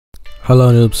Hello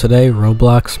noobs, today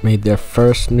Roblox made their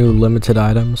first new limited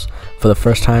items for the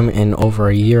first time in over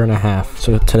a year and a half.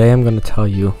 So today I'm going to tell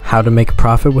you how to make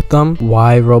profit with them,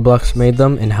 why Roblox made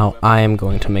them, and how I am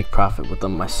going to make profit with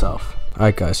them myself.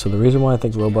 Alright guys, so the reason why I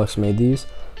think Roblox made these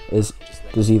is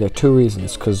there's either two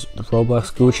reasons, because the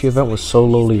Roblox Gucci event was so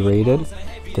lowly rated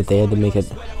that they had to make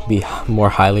it be more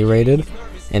highly rated,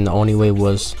 and the only way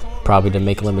was probably to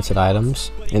make limited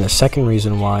items. And the second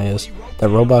reason why is that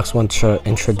Roblox wants to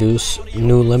introduce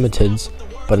new limiteds,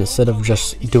 but instead of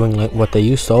just doing what they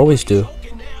used to always do,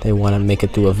 they want to make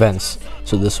it through events.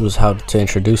 So this was how to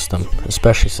introduce them,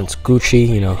 especially since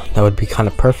Gucci, that would be kind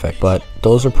of perfect. But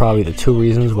those are probably the two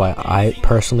reasons why I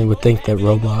personally would think that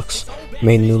Roblox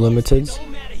made new limiteds.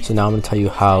 So now I'm going to tell you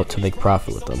how to make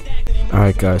profit with them.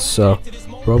 Alright guys, so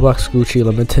Roblox Gucci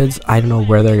limiteds, I don't know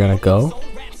where they're going to go,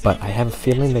 but I have a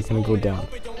feeling they're going to go down.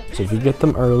 So if you get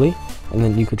them early, and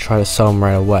then you could try to sell them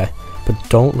right away, but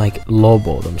don't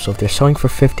lowball them. So if they're selling for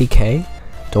 50k,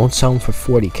 don't sell them for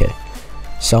 40k.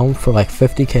 Sell them for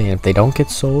 50k, and if they don't get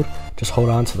sold, just hold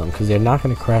on to them, because they're not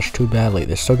going to crash too badly.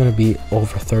 They're still going to be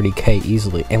over 30k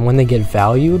easily, and when they get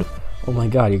valued, oh my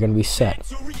god, you're going to be set.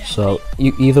 So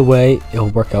either way, it'll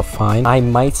work out fine. I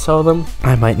might sell them,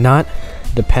 I might not,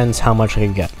 depends how much I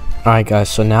can get. Alright guys,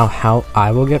 so now how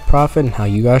I will get profit and how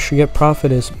you guys should get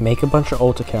profit is make a bunch of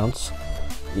alt accounts.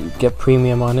 You get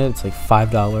premium on it, it's like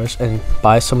 $5, and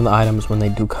buy some of the items when they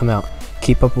do come out.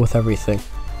 Keep up with everything.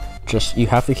 You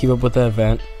have to keep up with the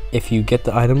event. If you get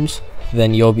the items,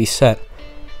 then you'll be set.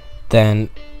 Then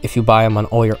if you buy them on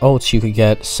all your alts, you could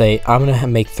get, say, I'm gonna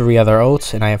make 3 other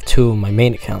alts and I have 2 of my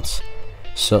main accounts.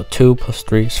 So 2 plus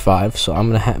 3 is 5, so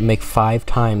I'm gonna make 5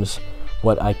 times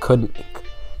what I could make.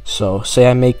 So say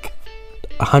I make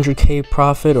 100k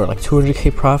profit or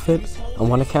 200k profit on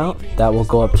one account, that will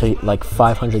go up to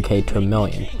 500k to $1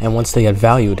 million, and once they get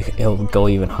valued, it'll go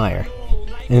even higher.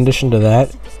 In addition to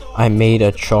that, I made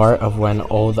a chart of when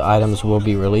all the items will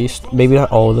be released. Maybe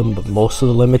not all of them, but most of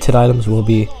the limited items will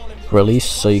be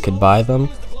released, so you could buy them.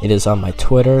 It is on my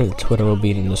Twitter. The Twitter will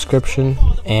be in the description,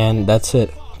 and that's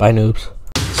it. Bye noobs.